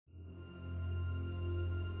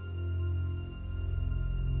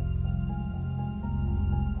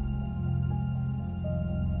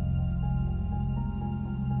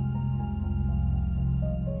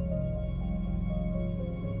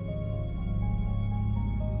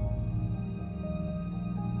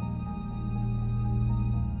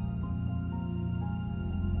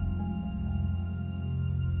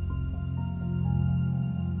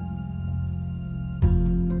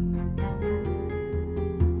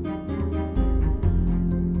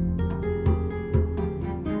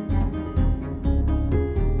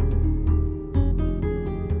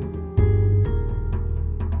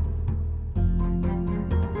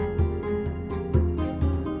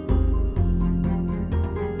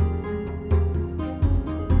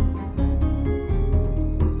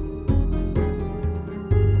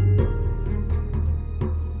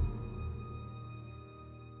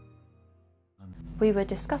We were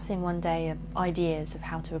discussing one day ideas of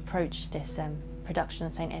how to approach this production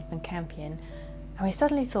of Saint Edmund Campion, and we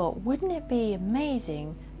suddenly thought, wouldn't it be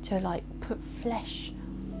amazing to put flesh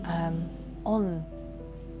on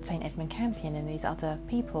Saint Edmund Campion and these other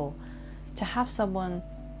people, to have someone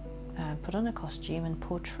put on a costume and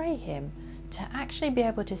portray him, to actually be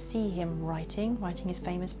able to see him writing his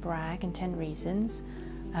famous brag and 10 Reasons,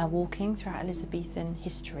 walking throughout Elizabethan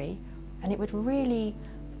history, and it would really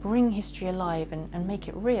bring history alive and make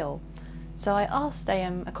it real. So I asked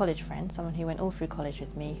a college friend, someone who went all through college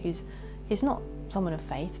with me, he's not someone of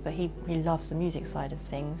faith, but he loves the music side of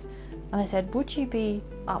things, and I said, would you be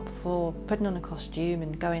up for putting on a costume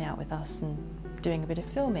and going out with us and doing a bit of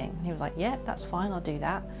filming? And he was like, yeah, that's fine, I'll do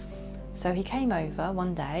that. So he came over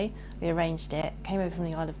one day, we arranged it, came over from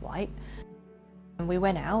the Isle of Wight, and we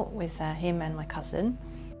went out with him and my cousin.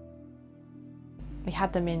 We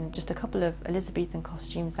had them in just a couple of Elizabethan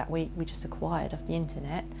costumes that we just acquired off the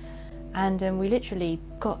internet, and we literally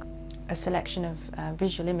got a selection of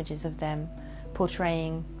visual images of them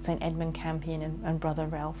portraying Saint Edmund Campion and Brother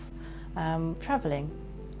Ralph travelling.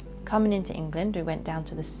 Coming into England, we went down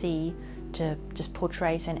to the sea to just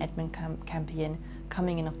portray Saint Edmund Campion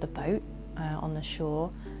coming in off the boat on the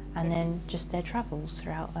shore, and then just their travels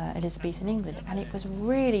throughout Elizabethan England, and it was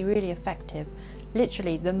really, really effective.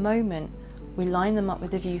 Literally, the moment we lined them up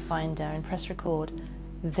with the viewfinder and press record,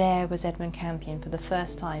 there was Edmund Campion for the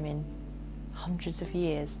first time in hundreds of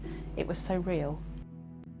years. It was so real.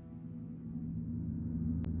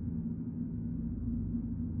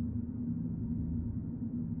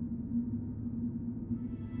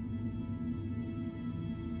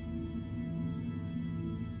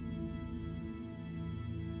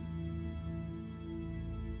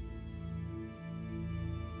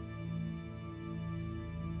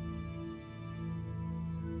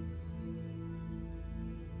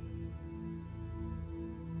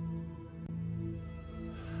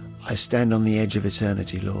 I stand on the edge of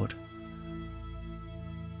eternity, Lord.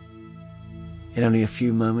 In only a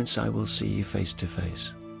few moments I will see you face to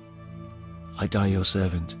face. I die your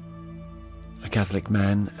servant, a Catholic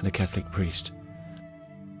man and a Catholic priest.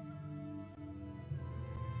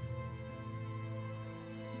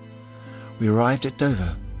 We arrived at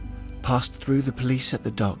Dover, passed through the police at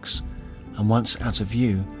the docks, and once out of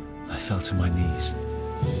view, I fell to my knees.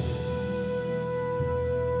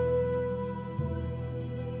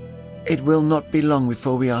 It will not be long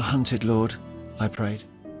before we are hunted, Lord, I prayed.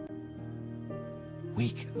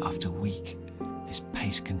 Week after week, this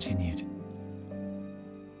pace continued.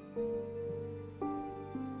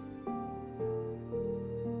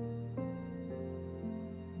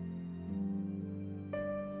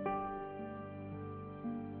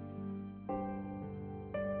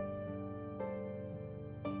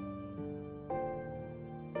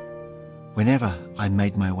 Whenever I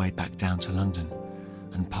made my way back down to London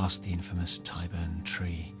and past the infamous Tyburn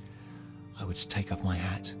tree, I would take off my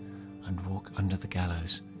hat and walk under the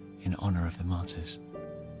gallows in honour of the martyrs,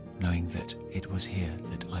 knowing that it was here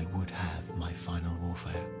that I would have my final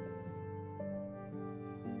warfare.